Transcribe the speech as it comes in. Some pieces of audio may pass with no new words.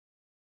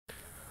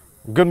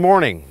Good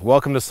morning.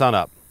 Welcome to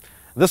SUNUP.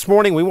 This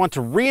morning we want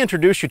to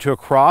reintroduce you to a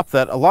crop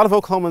that a lot of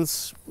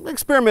Oklahomans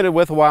experimented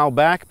with a while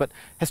back, but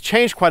has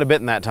changed quite a bit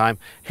in that time.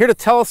 Here to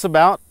tell us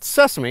about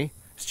sesame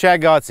is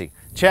Chad Godsey.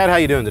 Chad, how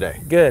you doing today?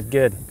 Good.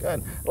 Good.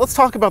 Let's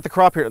talk about the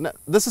crop here.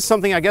 This is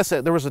something, I guess,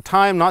 there was a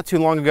time not too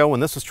long ago when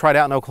this was tried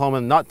out in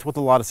Oklahoma, not with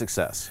a lot of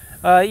success.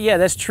 Yeah,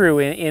 that's true.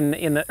 In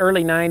the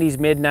early 90s,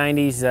 mid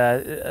 90s,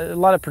 a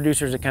lot of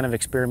producers have kind of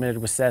experimented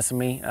with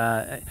sesame.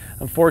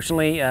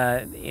 Unfortunately,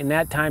 in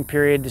that time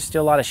period, there's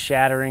still a lot of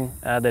shattering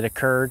that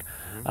occurred.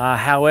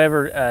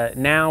 However,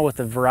 now with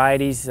the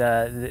varieties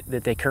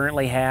that they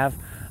currently have,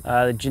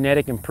 the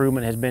genetic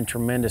improvement has been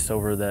tremendous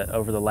over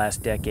the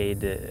last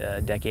decade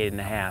and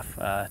a half.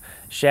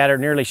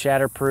 Nearly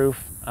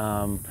shatter-proof.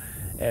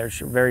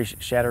 Very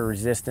shatter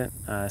resistant,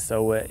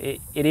 so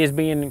it is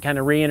being kind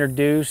of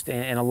reintroduced,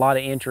 and a lot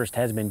of interest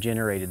has been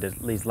generated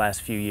these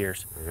last few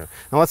years. Okay.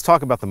 Now let's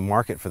talk about the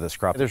market for this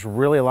crop. There's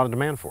really a lot of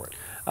demand for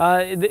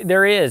it.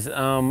 There is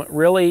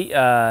really,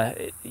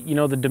 you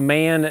know, the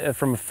demand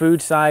from a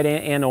food side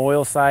and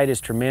oil side is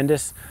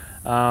tremendous.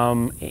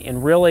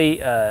 And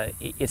really,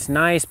 it's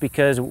nice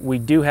because we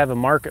do have a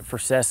market for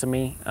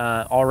sesame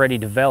already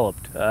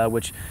developed,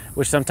 which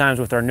sometimes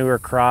with our newer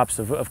crops,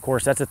 of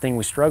course, that's the thing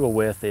we struggle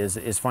with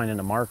is finding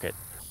a market.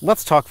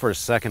 Let's talk for a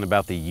second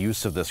about the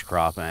use of this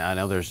crop. I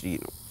know there's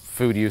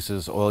food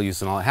uses, oil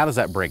use, and all that. How does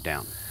that break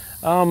down?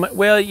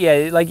 Well,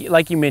 yeah,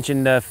 like you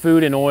mentioned,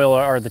 food and oil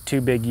are the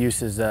two big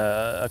uses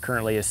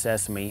currently of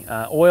sesame.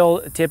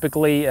 Oil,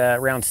 typically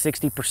around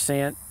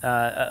 60%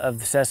 of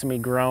the sesame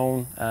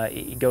grown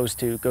it goes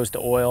to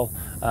oil,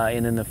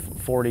 and then the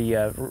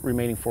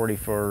remaining 40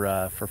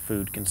 for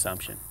food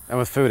consumption. And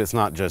with food, it's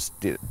not just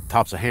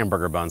tops of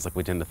hamburger buns like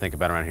we tend to think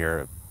about around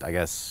here. I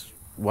guess,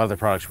 what other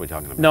products are we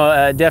talking about?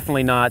 No,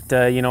 definitely not.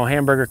 You know,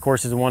 hamburger, of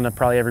course, is the one that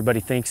probably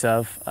everybody thinks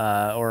of,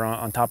 or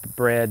on top of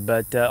bread,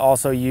 but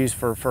also used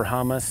for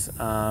hummus.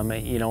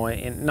 You know,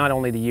 in not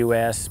only the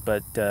U.S.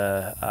 but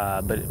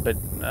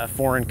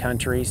foreign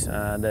countries.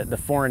 The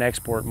foreign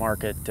export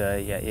market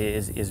yeah,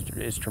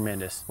 is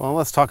tremendous. Well,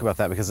 let's talk about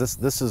that, because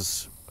this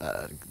is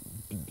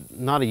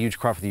not a huge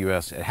crop for the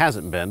U.S. It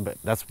hasn't been, but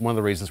that's one of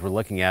the reasons we're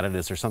looking at it.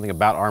 Is there something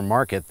about our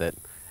market that,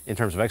 in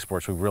terms of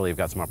exports, we really have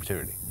got some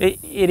opportunity?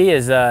 It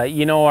is.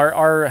 You know,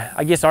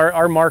 I guess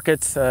our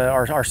markets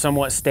are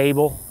somewhat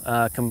stable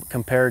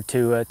compared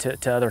to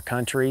other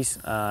countries,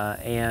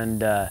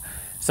 and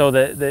so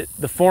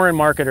the foreign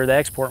market or the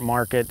export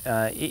market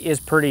is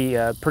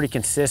pretty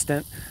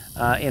consistent.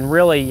 And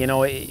really, you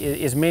know,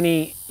 as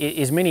many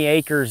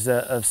acres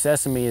of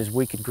sesame as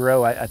we could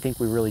grow, I think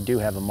we really do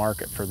have a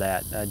market for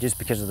that, just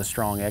because of the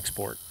strong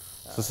export.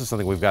 So this is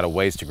something we've got a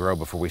ways to grow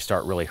before we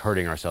start really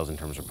hurting ourselves in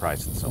terms of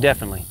price and so on.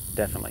 Definitely,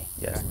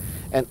 yes. Okay.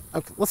 And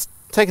let's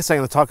take a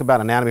second to talk about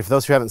anatomy. For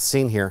those who haven't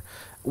seen here,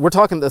 we're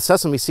talking the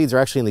sesame seeds are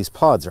actually in these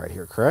pods right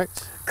here,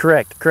 correct?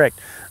 Correct.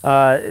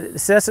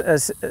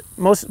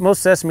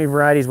 Most sesame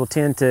varieties will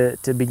tend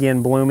to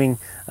begin blooming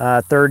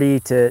 30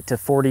 to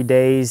 40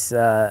 days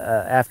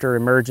after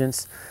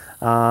emergence,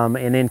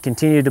 and then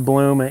continue to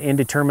bloom an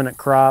indeterminate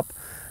crop.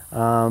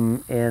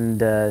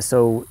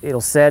 So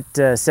it'll set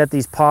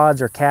these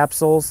pods or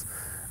capsules,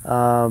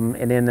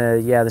 and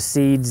then yeah, the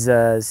seeds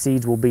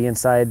will be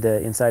inside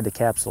the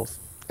capsules.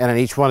 And in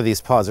each one of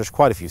these pods, there's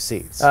quite a few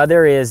seeds.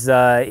 There is.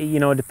 You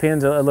know, it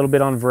depends a little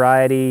bit on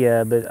variety,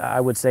 but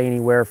I would say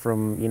anywhere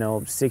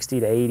from 60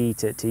 to 80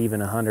 to even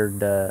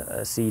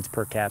 100 seeds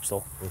per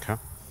capsule. Okay,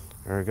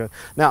 very good.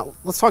 Now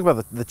let's talk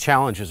about the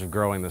challenges of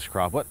growing this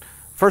crop.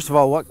 First of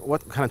all,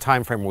 what kind of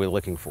time frame are we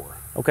looking for?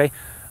 Okay.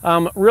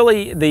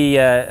 Really,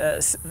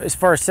 as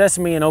far as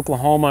sesame in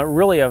Oklahoma,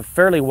 really a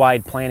fairly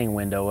wide planting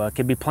window.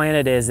 Could be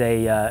planted as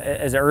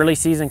an early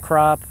season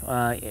crop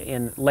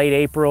in late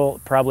April,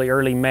 probably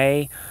early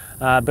May,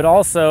 but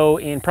also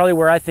in probably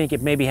where I think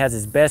it maybe has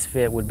its best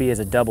fit would be as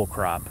a double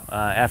crop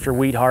after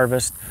wheat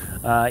harvest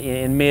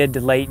in mid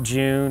to late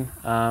June.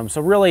 So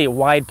really a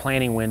wide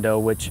planting window,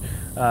 which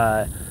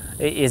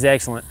is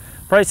excellent.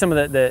 Probably some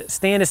of the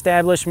stand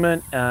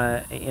establishment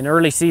in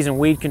early season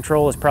weed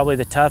control is probably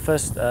the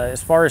toughest.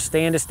 As far as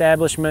stand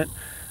establishment,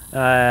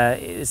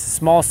 it's a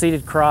small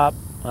seeded crop,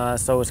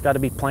 so it's got to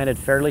be planted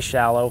fairly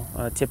shallow.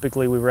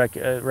 Typically,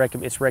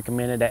 it's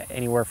recommended at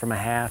anywhere from a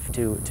half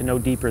to no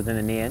deeper than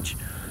an inch.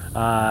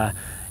 But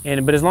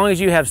as long as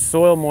you have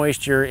soil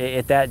moisture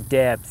at that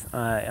depth,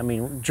 I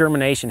mean,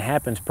 germination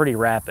happens pretty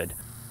rapid.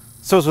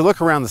 So as we look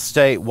around the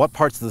state, what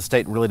parts of the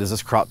state really does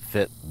this crop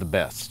fit the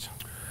best?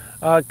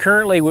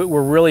 Currently,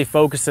 we're really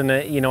focusing,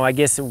 I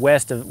guess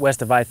west of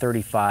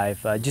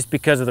I-35, just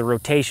because of the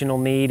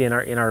rotational need in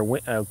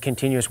our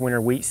continuous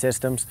winter wheat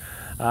systems,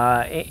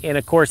 and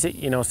of course,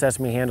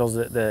 sesame handles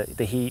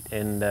the heat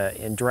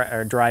and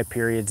dry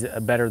periods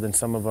better than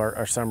some of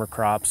our summer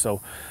crops. So,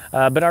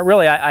 but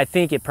I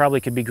think it probably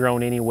could be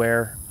grown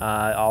anywhere.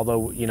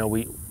 Although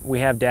we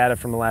have data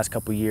from the last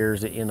couple of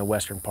years in the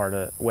western part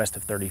of west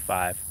of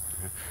 35.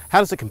 How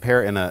does it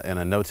compare in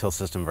a no-till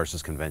system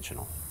versus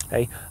conventional?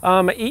 Okay.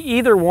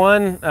 Either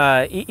one,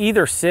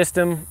 either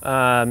system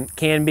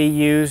can be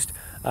used.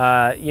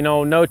 You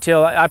know,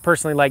 no-till, I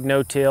personally like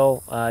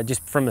no-till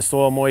just from the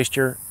soil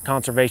moisture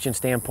conservation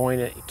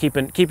standpoint,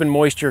 keeping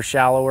moisture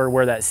shallower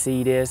where that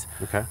seed is.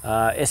 Okay.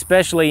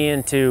 Especially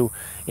into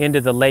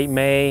the late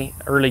May,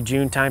 early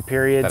June time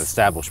periods. That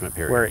establishment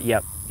period. Where,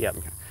 yep.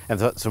 Okay.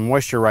 And so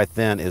moisture right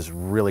then is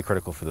really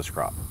critical for this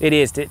crop. It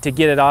is, to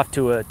get it off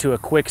to a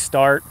quick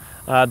start.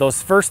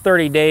 Those first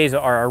 30 days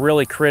are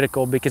really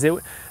critical because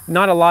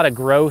not a lot of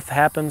growth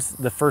happens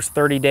the first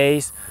 30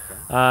 days.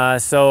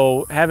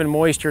 So having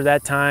moisture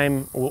that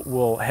time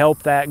will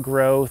help that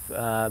growth.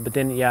 But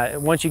then, yeah,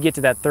 once you get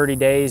to that 30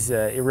 days,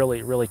 it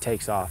really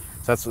takes off.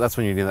 So that's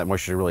when you need that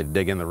moisture to really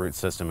dig in the root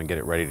system and get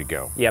it ready to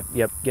go. Yep.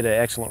 Get an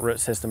excellent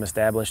root system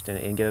established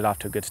and get it off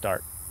to a good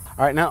start.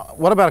 All right, now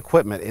what about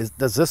equipment?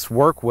 Does this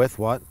work with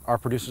what our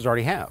producers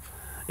already have?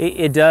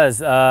 It does.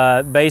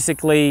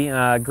 Basically,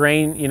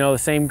 grain, you know, the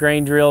same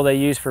grain drill they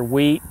use for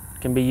wheat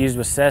can be used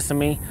with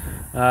sesame.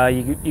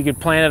 You could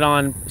plant it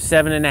on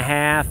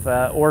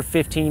 7.5 or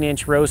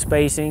 15-inch row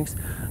spacings.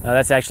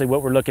 That's actually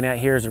what we're looking at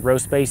here is a row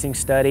spacing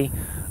study.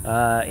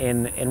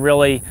 And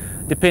really,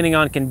 depending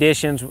on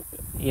conditions,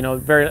 you know,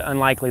 very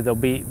unlikely there'll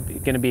be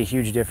going to be a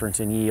huge difference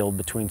in yield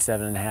between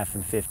 7.5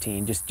 and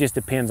 15. Just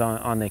depends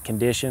on the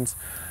conditions.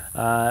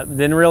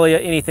 Then really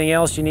anything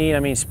else you need, I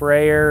mean,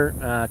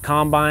 sprayer,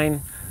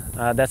 combine,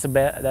 that's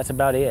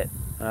about it.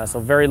 So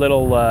very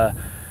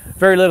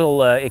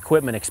little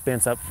equipment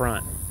expense up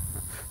front.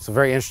 It's a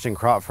very interesting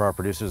crop for our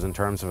producers in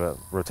terms of a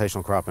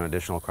rotational crop and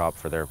additional crop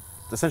for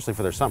essentially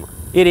for their summer.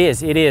 It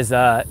is.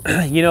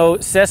 You know,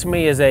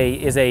 sesame is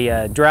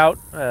a drought.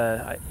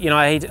 You know,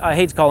 I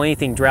hate to call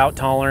anything drought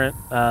tolerant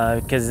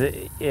because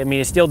I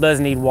mean it still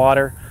does need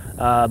water,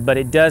 but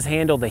it does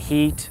handle the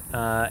heat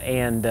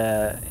and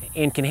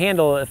can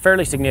handle a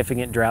fairly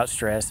significant drought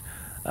stress.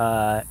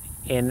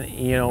 And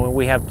you know,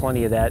 we have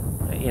plenty of that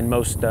in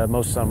most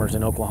summers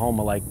in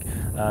Oklahoma. Like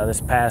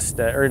this past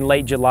or in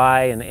late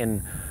July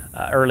and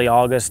early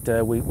August,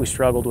 we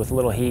struggled with a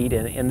little heat,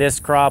 and this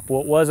crop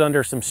was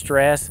under some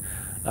stress,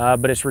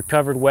 but it's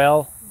recovered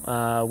well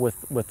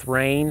with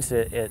rains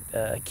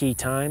at key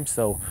times.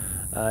 So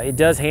it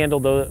does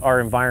handle our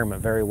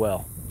environment very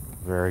well.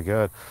 Very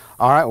good.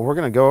 All right, well, we're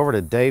going to go over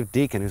to Dave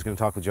Deacon, who's going to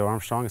talk with Joe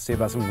Armstrong and see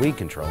about some weed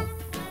control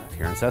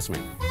here in Sesame.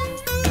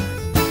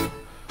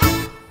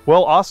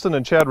 Well, Austin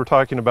and Chad were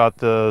talking about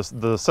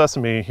the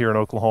sesame here in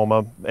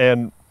Oklahoma,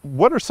 and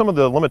what are some of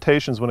the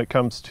limitations when it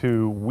comes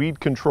to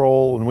weed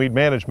control and weed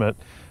management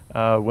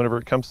whenever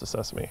it comes to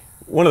sesame?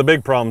 One of the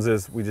big problems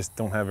is we just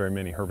don't have very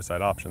many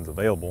herbicide options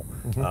available.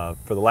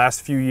 For the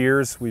last few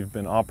years, we've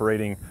been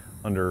operating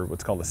under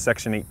what's called a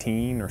Section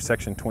 18 or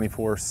Section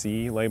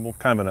 24C label,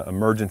 kind of an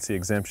emergency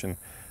exemption.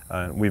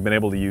 We've been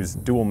able to use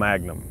dual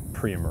magnum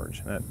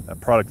pre-emerge. That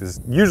product is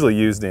usually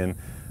used in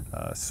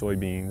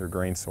soybeans or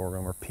grain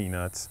sorghum or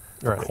peanuts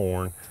or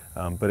corn,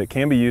 but it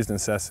can be used in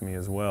sesame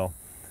as well.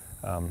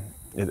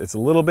 It's a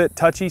little bit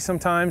touchy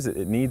sometimes.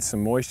 It needs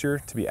some moisture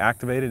to be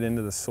activated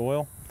into the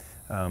soil,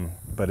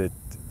 but if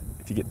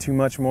you get too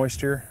much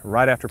moisture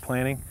right after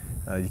planting,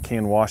 you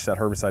can wash that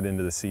herbicide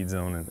into the seed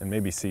zone and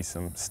maybe see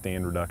some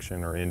stand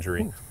reduction or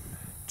injury.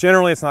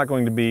 Generally, it's not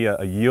going to be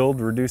a yield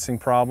reducing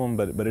problem,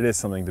 but it is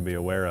something to be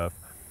aware of.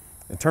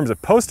 In terms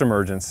of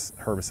post-emergence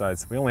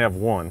herbicides, we only have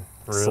one,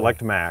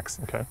 Select Max,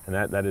 and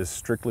that is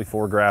strictly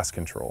for grass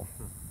control.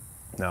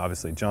 Now,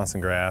 obviously, Johnson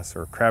grass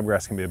or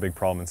crabgrass can be a big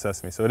problem in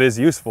sesame, so it is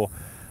useful,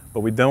 but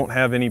we don't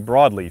have any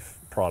broadleaf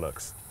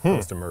products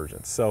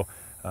post-emergence. So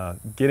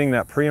getting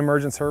that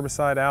pre-emergence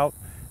herbicide out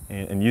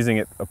and using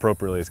it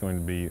appropriately is going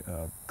to be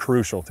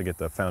crucial to get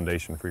the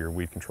foundation for your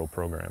weed control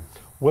program.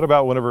 What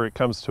about whenever it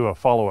comes to a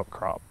follow-up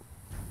crop?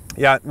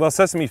 Yeah, well,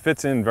 sesame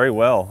fits in very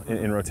well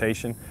in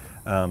rotation.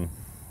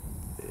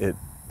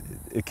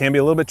 It can be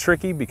a little bit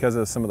tricky because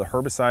of some of the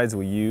herbicides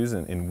we use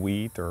in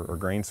wheat or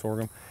grain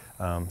sorghum.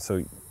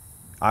 So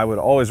I would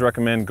always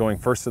recommend going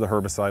first to the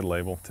herbicide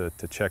label to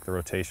check the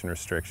rotation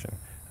restriction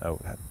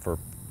for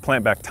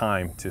plant back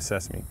time to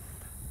sesame.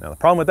 Now the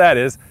problem with that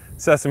is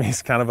sesame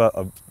is kind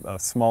of a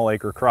small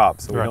acre crop,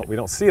 so we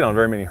don't see it on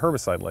very many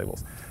herbicide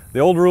labels. The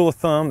old rule of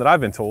thumb that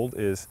I've been told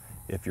is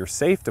if you're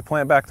safe to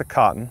plant back to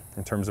cotton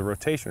in terms of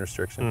rotation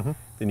restriction,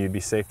 then you'd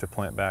be safe to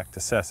plant back to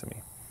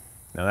sesame.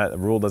 Now that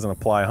rule doesn't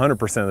apply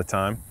 100% of the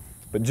time,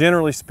 but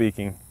generally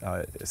speaking,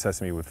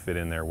 sesame would fit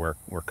in there where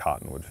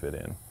cotton would fit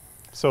in.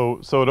 So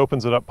it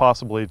opens it up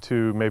possibly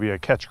to maybe a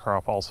catch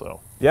crop also.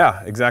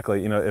 Yeah,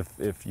 exactly. You know,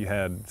 if you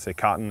had, say,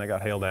 cotton that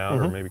got hailed out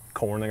or maybe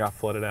corn that got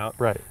flooded out,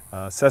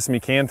 sesame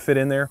can fit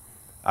in there.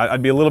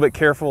 I'd be a little bit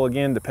careful,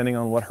 again, depending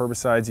on what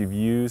herbicides you've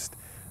used.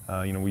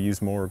 You know, we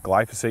use more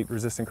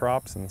glyphosate-resistant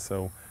crops, and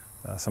so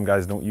some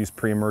guys don't use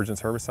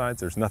pre-emergence herbicides.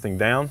 There's nothing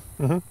down.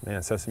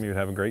 Man, sesame would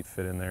have a great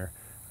fit in there.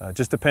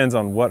 Just depends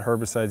on what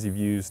herbicides you've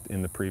used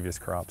in the previous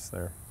crops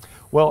there.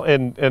 Well,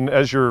 and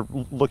as you're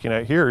looking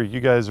at here, you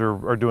guys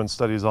are doing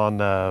studies on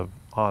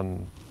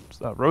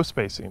row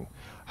spacing.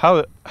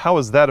 How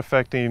is that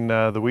affecting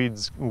the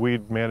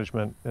weed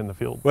management in the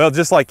field? Well,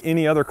 just like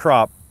any other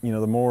crop, you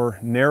know, the more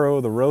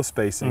narrow the row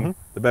spacing,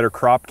 the better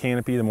crop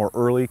canopy, the more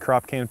early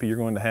crop canopy you're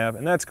going to have,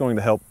 and that's going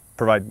to help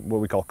provide what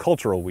we call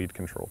cultural weed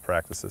control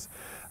practices.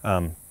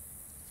 You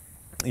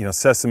know,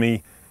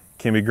 sesame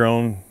can be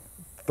grown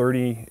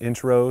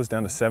 30-inch rows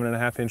down to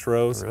 7.5-inch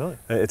rows. Really?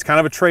 It's kind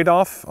of a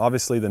trade-off.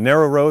 Obviously, the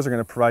narrow rows are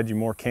going to provide you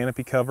more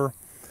canopy cover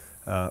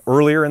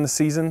earlier in the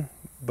season,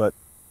 but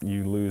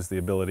you lose the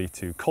ability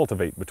to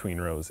cultivate between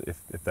rows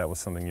if that was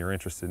something you're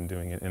interested in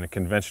doing in a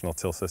conventional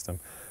till system.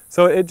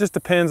 So it just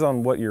depends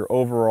on what your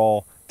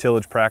overall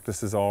tillage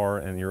practices are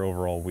and your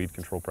overall weed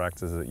control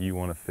practices that you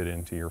want to fit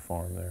into your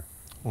farm there.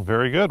 Well,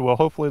 very good. Well,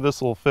 hopefully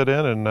this will fit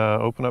in and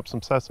open up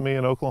some sesame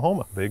in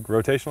Oklahoma. Big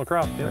rotational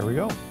crop. Yeah. There we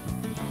go.